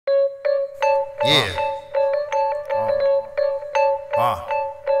Yeah.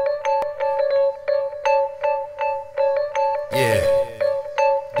 Yeah.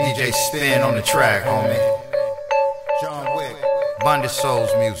 DJ Spinn on the track, homie. John Wick. Bundle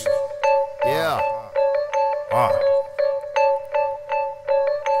Souls music. Yeah.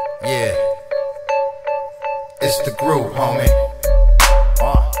 Yeah. It's the group, homie.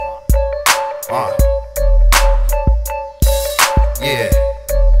 Yeah.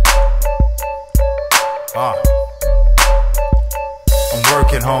 I'm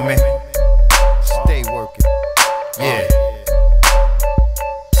working, homie. Stay working. Yeah.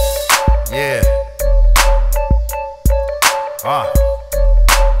 Yeah.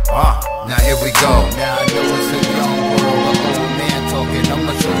 Now here we go. Now I know it's a young world, an old man talking.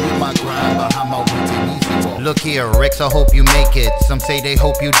 I'ma show you my grind behind my wicked easy walk. Look here, Rex, I hope you make it. Some say they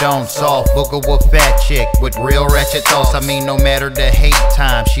hope you don't. Soft booger with fat chick with real ratchet thoughts. I mean, no matter the hate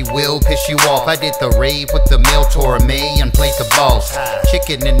time, she will piss you off. I did the rave with the Mil Torme and played the boss.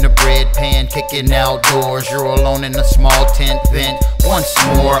 Chicken in the bread pan, kicking outdoors. You're alone in a small tent vent. Once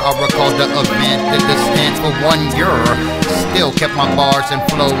more, I recall the event, did the stint for 1 year. Still kept my bars and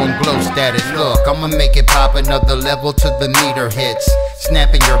flow and glow status. Look, I'ma make it pop another level to the meter hits.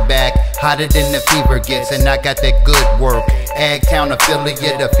 Snapping your back, hotter than the fever gets. And I got that good work. Agtown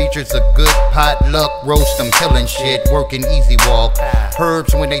affiliate, the features a good potluck roast. I'm killing shit, working easy walk.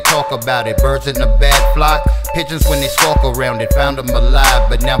 Herbs when they talk about it, birds in a bad flock. Pigeons when they squawk around it, found them alive,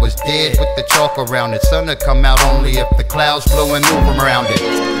 but now it's dead with the chalk around it. Sun'll come out only if the clouds blow and move around it.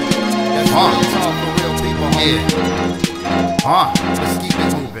 That's real talk for real people, homie. Let's keep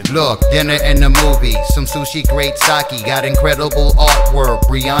it moving. Look, dinner and a movie, some sushi, great sake, got incredible artwork,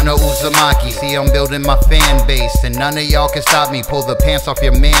 Brianna Uzumaki. See, I'm building my fan base, and none of y'all can stop me. Pull the pants off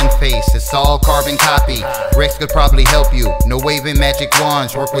your man face, it's all carbon copy. Rex could probably help you, no waving magic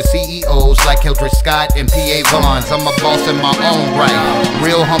wands. Work with CEOs like Hildred Scott and P.A. Vaughns. I'm a boss in my own right,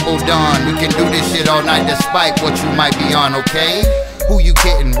 real humble Don. We can do this shit all night despite what you might be on, okay? Who you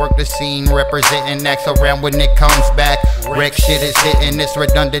kidding? Work the scene, representing next around when it comes back. Rex shit is hitting, it's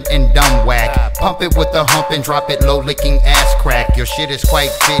redundant and dumb whack. Pump it with a hump and drop it low, licking ass crack. Your shit is quite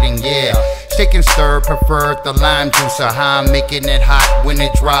fitting, yeah. Shake and stir, prefer the lime juicer. How I'm making it hot when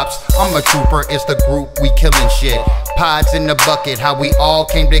it drops. I'm a trooper, it's the group, we killing shit. Pods in the bucket, how we all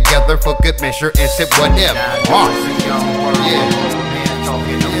came together for good measure and sip whatever.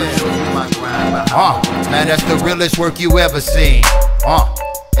 Man, that's the realest work you ever seen.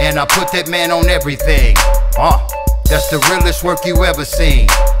 And I put that man on everything. That's the realest work you ever seen.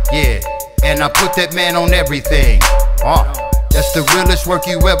 Yeah, and I put that man on everything. That's the realest work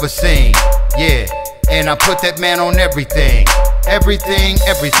you ever seen. Yeah, and I put that man on everything. Everything,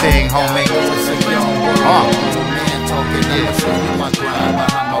 everything, homie. It's a young world, an old man talking. I'ma show you my grind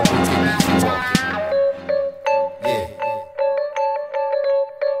behind